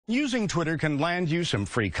Using Twitter can land you some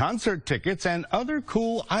free concert tickets and other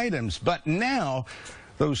cool items, but now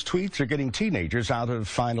those tweets are getting teenagers out of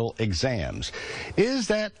final exams. Is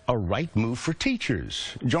that a right move for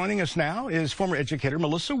teachers? Joining us now is former educator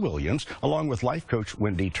Melissa Williams, along with life coach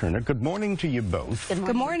Wendy Turner. Good morning to you both.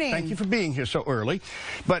 Good morning. Thank you for being here so early.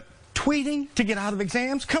 But tweeting to get out of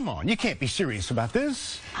exams? Come on, you can't be serious about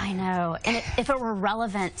this. I know. And if it were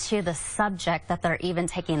relevant to the subject that they're even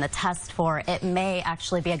taking the test for, it may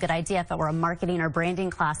actually be a good idea if it were a marketing or branding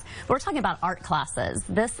class. We're talking about art classes.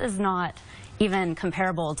 This is not even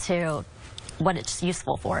comparable to what it's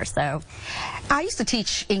useful for. So I used to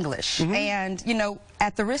teach English, and you know,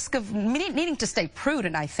 at the risk of needing to stay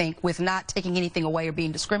prudent, I think, with not taking anything away or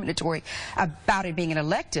being discriminatory about it being an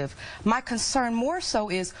elective, my concern more so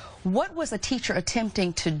is what was a teacher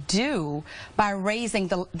attempting to do by raising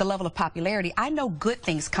the level of popularity? I know good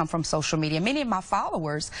things come from social media. Many of my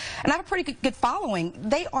followers, and I have a pretty good following,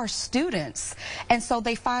 they are students, and so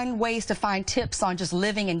they find ways to find tips on just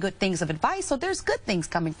living and good things of advice. So there's good things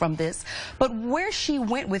coming from this. But where she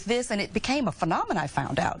went with this, and it became a phenomenon, I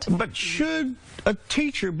found out. But should a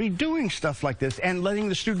teacher be doing stuff like this and letting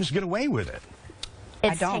the students get away with it?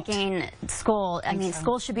 it's taking school. I mean,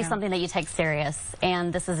 school should be something that you take serious,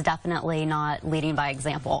 and this is definitely not leading by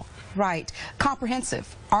example. Right.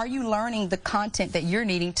 Comprehensive. Are you learning the content that you're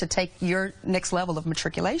needing to take your next level of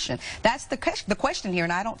matriculation? That's the question here,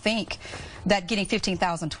 and I don't think that getting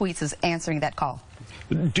 15,000 tweets is answering that call.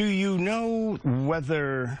 Do you know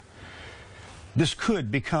whether this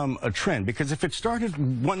could become a trend? Because if it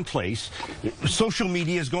started one place, social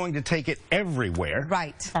media is going to take it everywhere.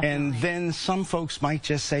 Right. And then some folks might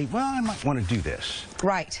just say, well, I might want to do this.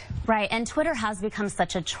 Right. Right. And Twitter has become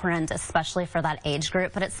such a trend, especially for that age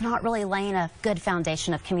group, but it's not really laying a good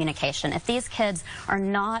foundation of communication. If these kids are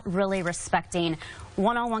not really respecting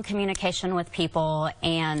one-on-one communication with people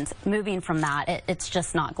and moving from that, it's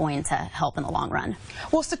just not going to help in the long run.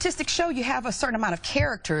 Well, statistics show you have a certain amount of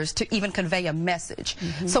characters to even convey a message.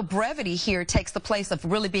 So brevity here takes the place of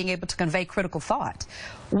really being able to convey critical thought.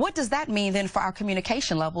 What does that mean then for our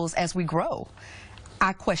communication levels as we grow?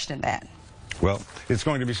 I question that. Well, it's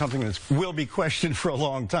going to be something that will be questioned for a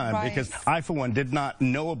long time, because I, for one, did not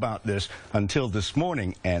know about this until this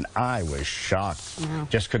morning, and I was shocked.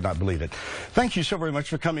 Just could not believe it. Thank you so very much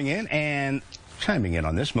for coming in and chiming in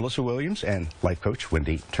on this, Melissa Williams and life coach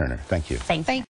Wendy Turner. Thank you. Thank you.